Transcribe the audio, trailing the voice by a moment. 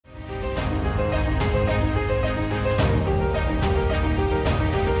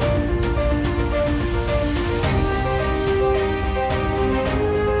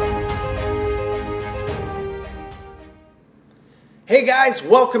Hey guys,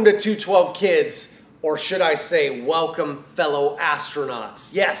 welcome to 212 Kids, or should I say, welcome fellow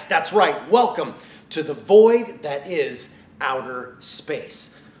astronauts. Yes, that's right, welcome to the void that is outer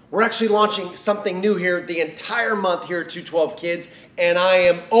space. We're actually launching something new here the entire month here at 212 Kids, and I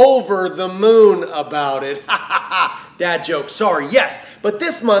am over the moon about it. Ha ha ha, dad joke, sorry, yes. But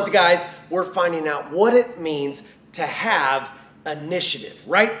this month, guys, we're finding out what it means to have initiative,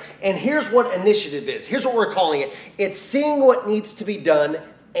 right? And here's what initiative is. Here's what we're calling it. It's seeing what needs to be done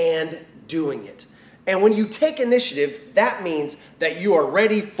and doing it. And when you take initiative, that means that you are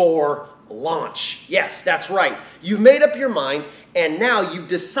ready for launch. Yes, that's right. You've made up your mind and now you've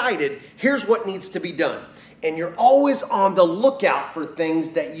decided here's what needs to be done. And you're always on the lookout for things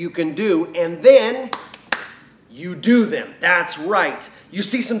that you can do, and then you do them. That's right. You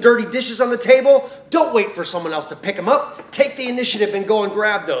see some dirty dishes on the table? Don't wait for someone else to pick them up. Take the initiative and go and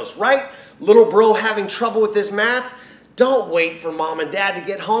grab those, right? Little bro having trouble with his math? Don't wait for mom and dad to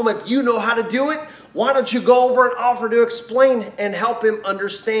get home. If you know how to do it, why don't you go over and offer to explain and help him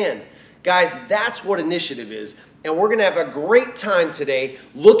understand? Guys, that's what initiative is. And we're going to have a great time today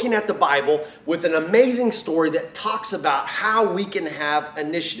looking at the Bible with an amazing story that talks about how we can have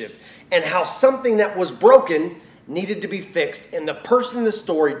initiative and how something that was broken needed to be fixed, and the person in the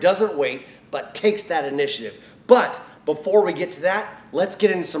story doesn't wait but takes that initiative. But before we get to that, let's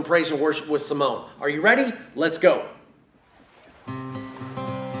get into some praise and worship with Simone. Are you ready? Let's go.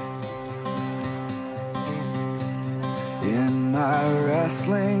 In my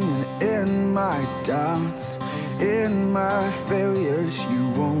wrestling and in my doubts, in my failures, you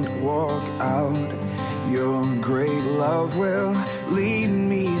won't walk out. Your great love will lead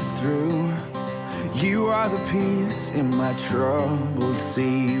me through. You are the peace in my troubled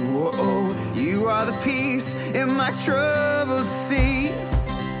sea. Whoa, you are the peace in my troubled sea.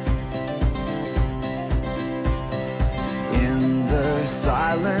 In the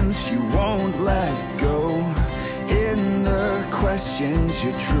silence, you won't let go. In the questions,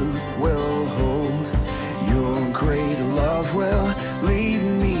 your truth will hold. Your great love will lead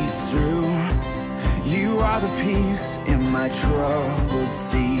me through. You are the peace in my troubled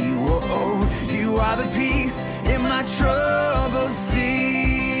sea. Whoa, you are the peace in my troubled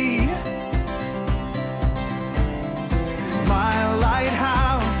sea. My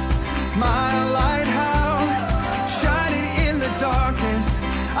lighthouse, shining in the darkness,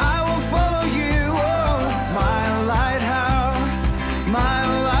 I will follow you. Oh, my lighthouse,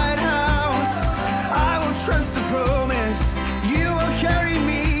 I will trust the promise. You will carry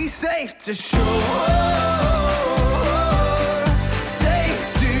me safe to shore.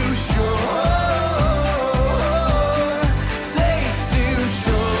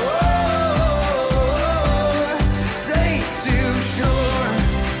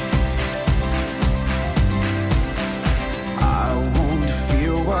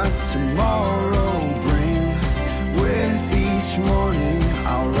 Tomorrow brings. With each morning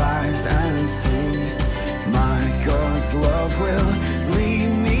I'll rise and sing. My God's love will lead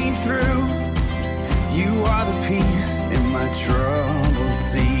me through. You are the peace in my troubled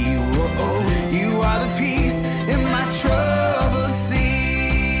sea. Whoa, you are the peace in my troubled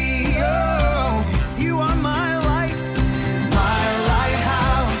sea. Oh, you are my light, my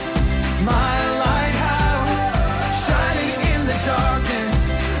lighthouse, shining in the darkness.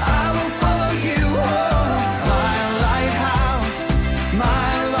 I will follow.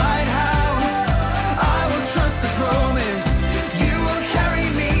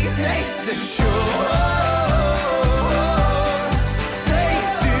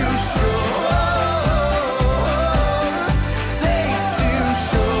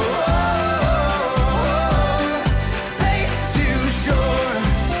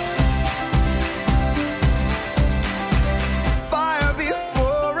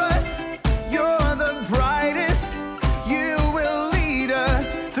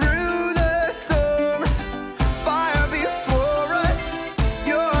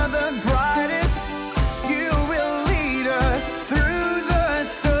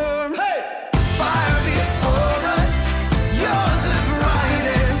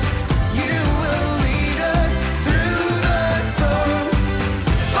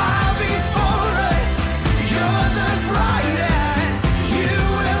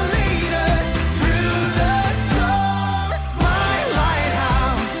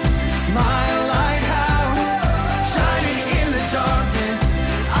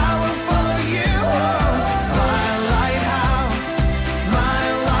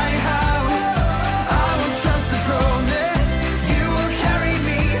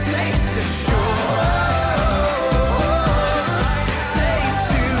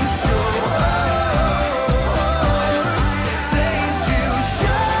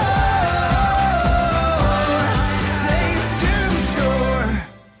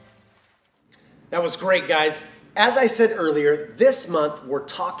 That was great, guys. As I said earlier, this month we're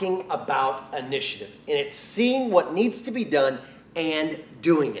talking about initiative, and it's seeing what needs to be done and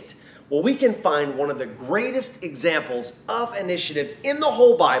doing it. Well, we can find one of the greatest examples of initiative in the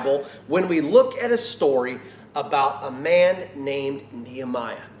whole Bible when we look at a story about a man named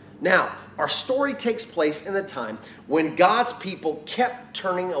Nehemiah. Now, our story takes place in the time when God's people kept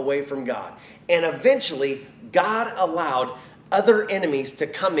turning away from God, and eventually God allowed other enemies to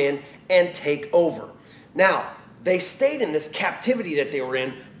come in and take over. Now, they stayed in this captivity that they were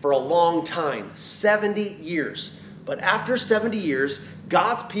in for a long time, 70 years. But after 70 years,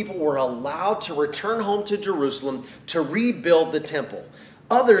 God's people were allowed to return home to Jerusalem to rebuild the temple.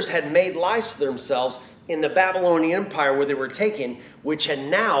 Others had made lives for themselves in the Babylonian Empire where they were taken, which had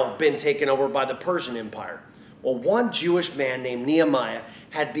now been taken over by the Persian Empire. Well, one Jewish man named Nehemiah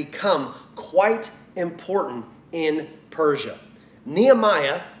had become quite important in Persia.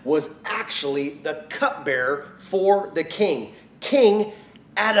 Nehemiah was actually the cupbearer for the king, King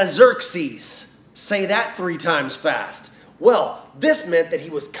Artaxerxes. Say that 3 times fast. Well, this meant that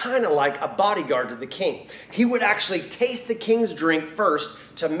he was kind of like a bodyguard to the king. He would actually taste the king's drink first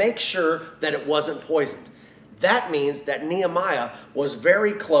to make sure that it wasn't poisoned. That means that Nehemiah was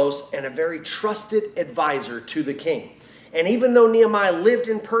very close and a very trusted advisor to the king. And even though Nehemiah lived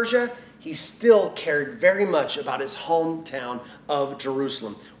in Persia, he still cared very much about his hometown of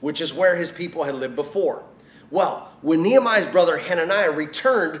Jerusalem, which is where his people had lived before. Well, when Nehemiah's brother Hananiah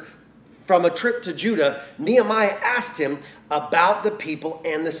returned from a trip to Judah, Nehemiah asked him about the people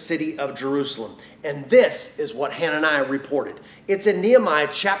and the city of Jerusalem. And this is what Hananiah reported. It's in Nehemiah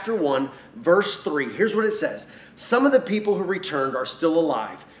chapter 1, verse 3. Here's what it says. Some of the people who returned are still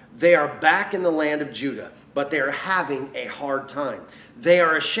alive. They are back in the land of Judah, but they are having a hard time. They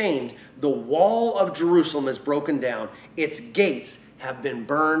are ashamed. The wall of Jerusalem is broken down. Its gates have been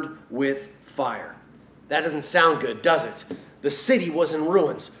burned with fire. That doesn't sound good, does it? The city was in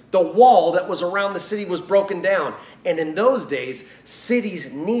ruins. The wall that was around the city was broken down. And in those days,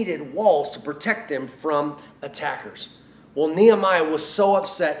 cities needed walls to protect them from attackers. Well, Nehemiah was so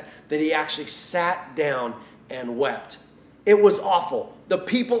upset that he actually sat down and wept. It was awful. The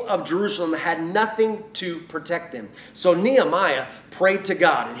people of Jerusalem had nothing to protect them. So Nehemiah prayed to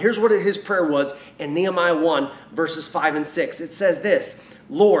God. And here's what his prayer was in Nehemiah 1, verses 5 and 6. It says this,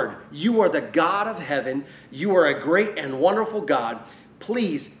 Lord, you are the God of heaven. You are a great and wonderful God.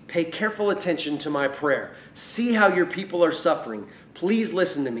 Please pay careful attention to my prayer. See how your people are suffering. Please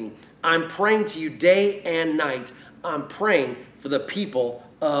listen to me. I'm praying to you day and night. I'm praying for the people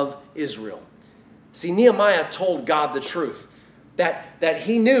of Israel. See, Nehemiah told God the truth, that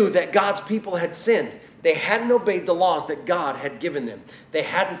he knew that God's people had sinned. They hadn't obeyed the laws that God had given them. They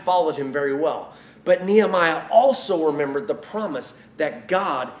hadn't followed him very well. But Nehemiah also remembered the promise that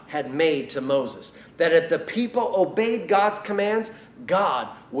God had made to Moses, that if the people obeyed God's commands, God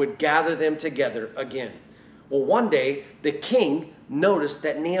would gather them together again. Well, one day, the king noticed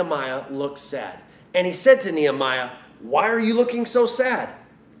that Nehemiah looked sad. And he said to Nehemiah, why are you looking so sad?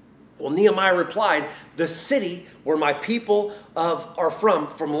 Well, Nehemiah replied, the city where my people are from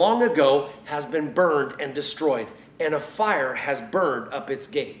long ago has been burned and destroyed, and a fire has burned up its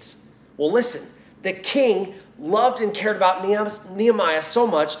gates. Well, listen, the king loved and cared about Nehemiah so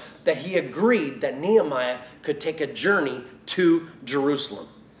much that he agreed that Nehemiah could take a journey to Jerusalem.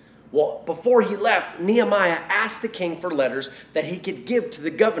 Well, before he left, Nehemiah asked the king for letters that he could give to the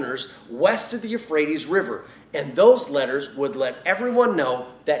governors west of the Euphrates River. And those letters would let everyone know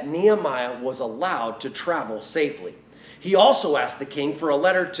that Nehemiah was allowed to travel safely. He also asked the king for a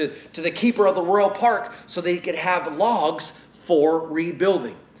letter to the keeper of the royal park so that he could have logs for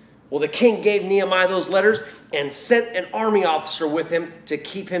rebuilding. Well, the king gave Nehemiah those letters and sent an army officer with him to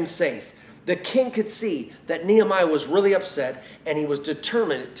keep him safe. The king could see that Nehemiah was really upset and he was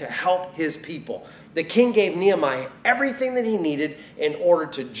determined to help his people. The king gave Nehemiah everything that he needed in order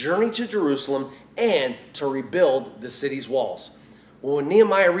to journey to Jerusalem and to rebuild the city's walls. Well, when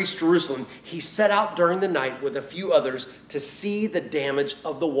Nehemiah reached Jerusalem, he set out during the night with a few others to see the damage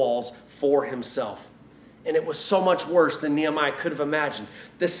of the walls for himself. And it was so much worse than Nehemiah could have imagined.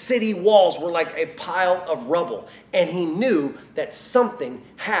 The city walls were like a pile of rubble, and he knew that something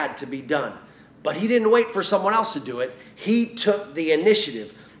had to be done. But he didn't wait for someone else to do it. He took the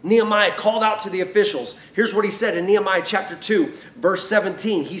initiative. Nehemiah called out to the officials. Here's what he said in Nehemiah chapter 2, verse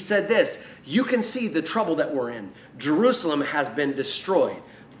 17. He said this, you can see the trouble that we're in. Jerusalem has been destroyed.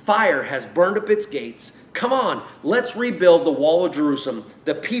 Fire has burned up its gates. Come on, let's rebuild the wall of Jerusalem.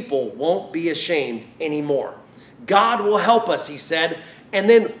 The people won't be ashamed anymore. God will help us, he said. And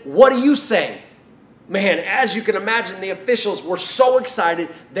then what do you say? Man, as you can imagine, the officials were so excited,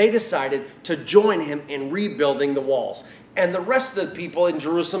 they decided to join him in rebuilding the walls. And the rest of the people in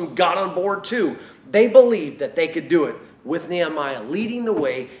Jerusalem got on board too. They believed that they could do it with Nehemiah leading the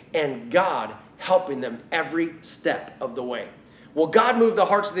way and God helping them every step of the way. Well, God moved the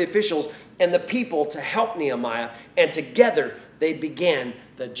hearts of the officials and the people to help Nehemiah, and together they began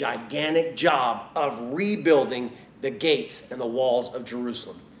the gigantic job of rebuilding the gates and the walls of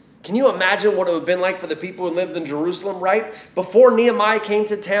Jerusalem. Can you imagine what it would have been like for the people who lived in Jerusalem, right? Before Nehemiah came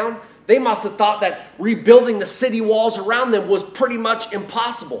to town, they must have thought that rebuilding the city walls around them was pretty much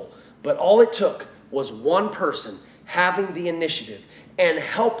impossible. But all it took was one person having the initiative and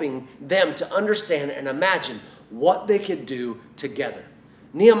helping them to understand and imagine what they could do together.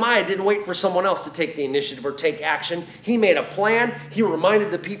 Nehemiah didn't wait for someone else to take the initiative or take action. He made a plan. He reminded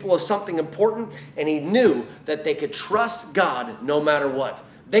the people of something important, and he knew that they could trust God no matter what.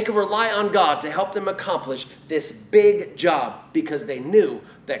 They could rely on God to help them accomplish this big job because they knew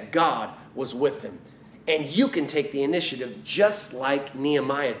that God was with them. And you can take the initiative just like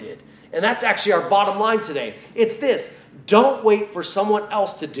Nehemiah did. And that's actually our bottom line today. It's this: don't wait for someone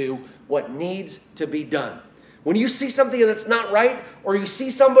else to do what needs to be done. When you see something that's not right, or you see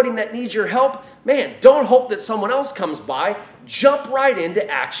somebody that needs your help, man, don't hope that someone else comes by. Jump right into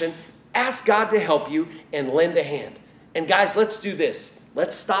action. Ask God to help you and lend a hand. And guys, let's do this.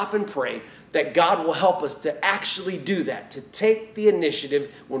 Let's stop and pray that God will help us to actually do that, to take the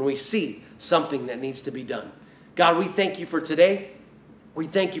initiative when we see something that needs to be done. God, we thank you for today. We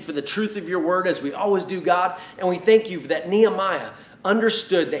thank you for the truth of your word, as we always do, God. And we thank you that Nehemiah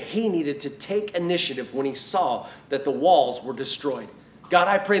understood that he needed to take initiative when he saw that the walls were destroyed. God,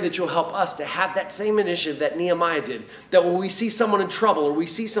 I pray that you'll help us to have that same initiative that Nehemiah did, that when we see someone in trouble or we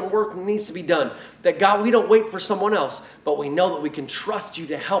see some work that needs to be done, that God, we don't wait for someone else, but we know that we can trust you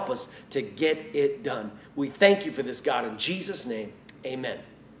to help us to get it done. We thank you for this, God, in Jesus' name, amen.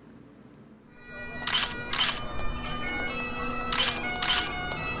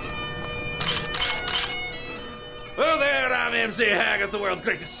 Well there, I'm MC Haggis, the world's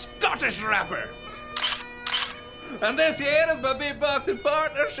greatest Scottish rapper. And this here is my beatboxing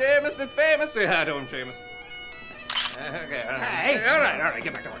partner, Seamus McFamous. Say hi to him, Seamus. Okay, all right. Hey. All right,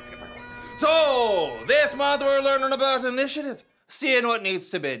 get back to work, So, this month we're learning about initiative, seeing what needs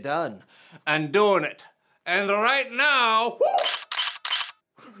to be done, and doing it. And right now,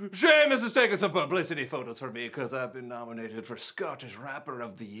 Seamus is taking some publicity photos for me because I've been nominated for Scottish Rapper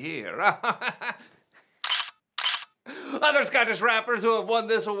of the Year. Other Scottish rappers who have won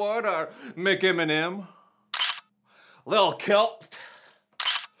this award are Mick Eminem, Lil Kilt,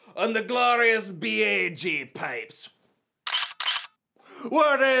 and the glorious B.A.G. Pipes.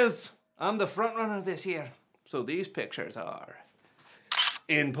 Word is, I'm the front runner this year, so these pictures are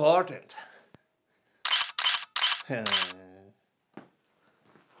important. Seamus,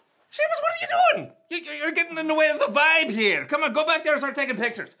 what are you doing? You're getting in the way of the vibe here. Come on, go back there and start taking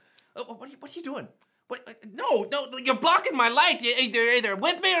pictures. What are you doing? No, you're blocking my light. You're either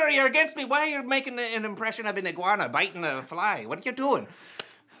with me or you're against me. Why are you making an impression of an iguana biting a fly? What are you doing?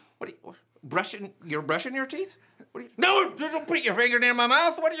 Brushing your teeth? No, don't put your finger near my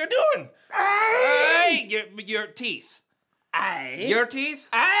mouth. What are you doing? Aye. Your teeth. Aye. Your teeth?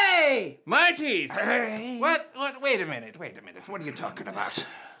 Aye. My teeth. Aye. What? Wait a minute. What are you talking about?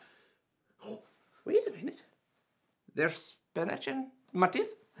 Wait a minute. There's spinach in my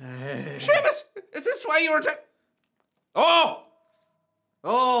teeth? Seamus, is this why you were Oh,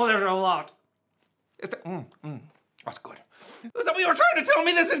 there's a lot. That's good. Is that what you were trying to tell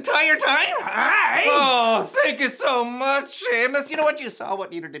me this entire time? Aye. Oh, thank you so much, Seamus. You know what? You saw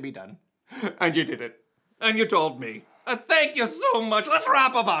what needed to be done. And you did it. And you told me. Thank you so much. Let's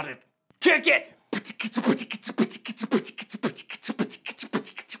rap about it. Kick it.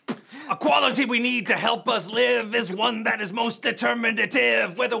 A quality we need to help us live is one that is most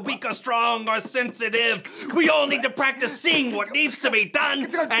determinative. Whether weak or strong or sensitive, we all need to practice seeing what needs to be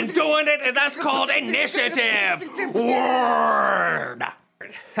done and doing it, and that's called initiative. Word!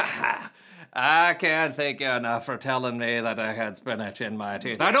 I can't thank you enough for telling me that I had spinach in my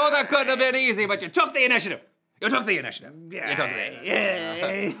teeth. I know that couldn't have been easy, but you took the initiative. You took the initiative.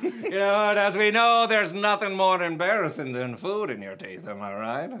 Yeah. You know, and as we know, there's nothing more embarrassing than food in your teeth, am I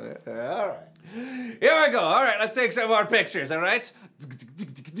right? All right. Here we go. All right, let's take some more pictures, all right?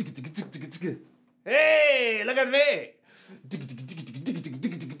 Hey, look at me.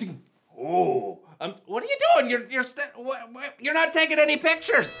 Oh, what are you doing? You're not taking any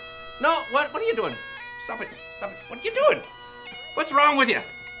pictures. No, what are you doing? Stop it. What are you doing? What's wrong with you?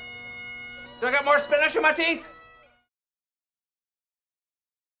 Do I got more spinach in my teeth?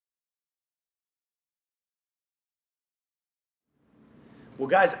 Well,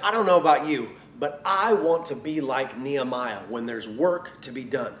 guys, I don't know about you, but I want to be like Nehemiah when there's work to be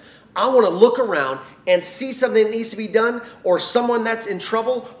done. I want to look around and see something that needs to be done, or someone that's in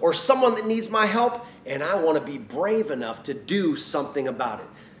trouble, or someone that needs my help, and I want to be brave enough to do something about it.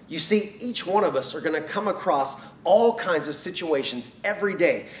 You see, each one of us are going to come across all kinds of situations every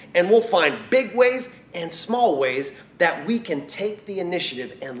day, and we'll find big ways and small ways that we can take the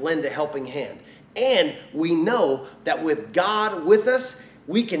initiative and lend a helping hand. And we know that with God with us,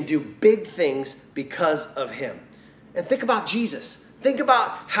 we can do big things because of Him. And think about Jesus. Think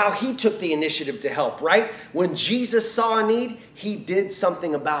about how He took the initiative to help, right? When Jesus saw a need, He did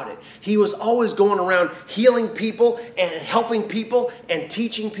something about it. He was always going around healing people and helping people and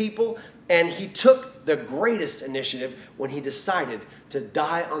teaching people. And He took the greatest initiative when He decided to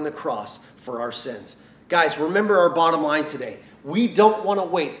die on the cross for our sins. Guys, remember our bottom line today. We don't want to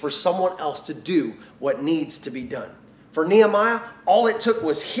wait for someone else to do what needs to be done. For Nehemiah, all it took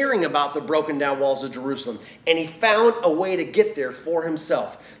was hearing about the broken down walls of Jerusalem, and he found a way to get there for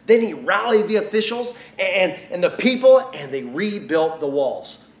himself. Then he rallied the officials and the people, and they rebuilt the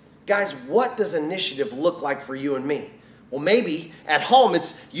walls. Guys, what does initiative look like for you and me? Well, maybe at home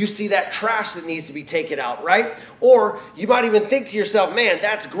it's you see that trash that needs to be taken out, right? Or you might even think to yourself, man,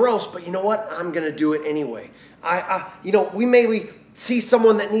 that's gross, but you know what? I'm going to do it anyway. We maybe see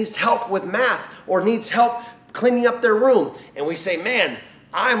someone that needs help with math or needs help cleaning up their room, and we say, man,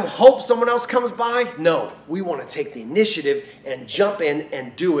 I hope someone else comes by. No, we want to take the initiative and jump in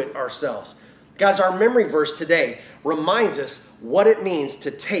and do it ourselves. Guys, our memory verse today reminds us what it means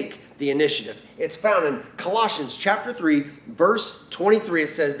to take the initiative. It's found in Colossians chapter 3, verse 23. It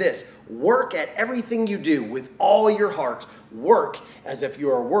says this: work at everything you do with all your heart. Work as if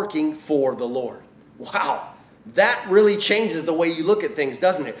you are working for the Lord. Wow. That really changes the way you look at things,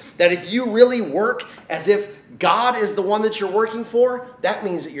 doesn't it? That if you really work as if God is the one that you're working for, that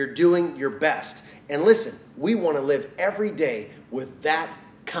means that you're doing your best. And listen, we want to live every day with that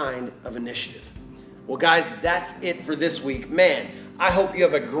kind of initiative. Well, guys, that's it for this week. Man, I hope you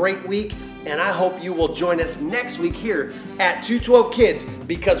have a great week, and I hope you will join us next week here at 212 Kids,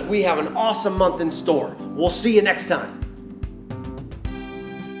 because we have an awesome month in store. We'll see you next time.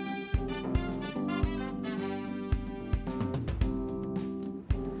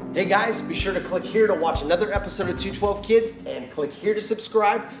 Hey guys, be sure to click here to watch another episode of 212 Kids, and click here to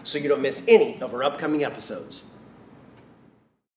subscribe so you don't miss any of our upcoming episodes.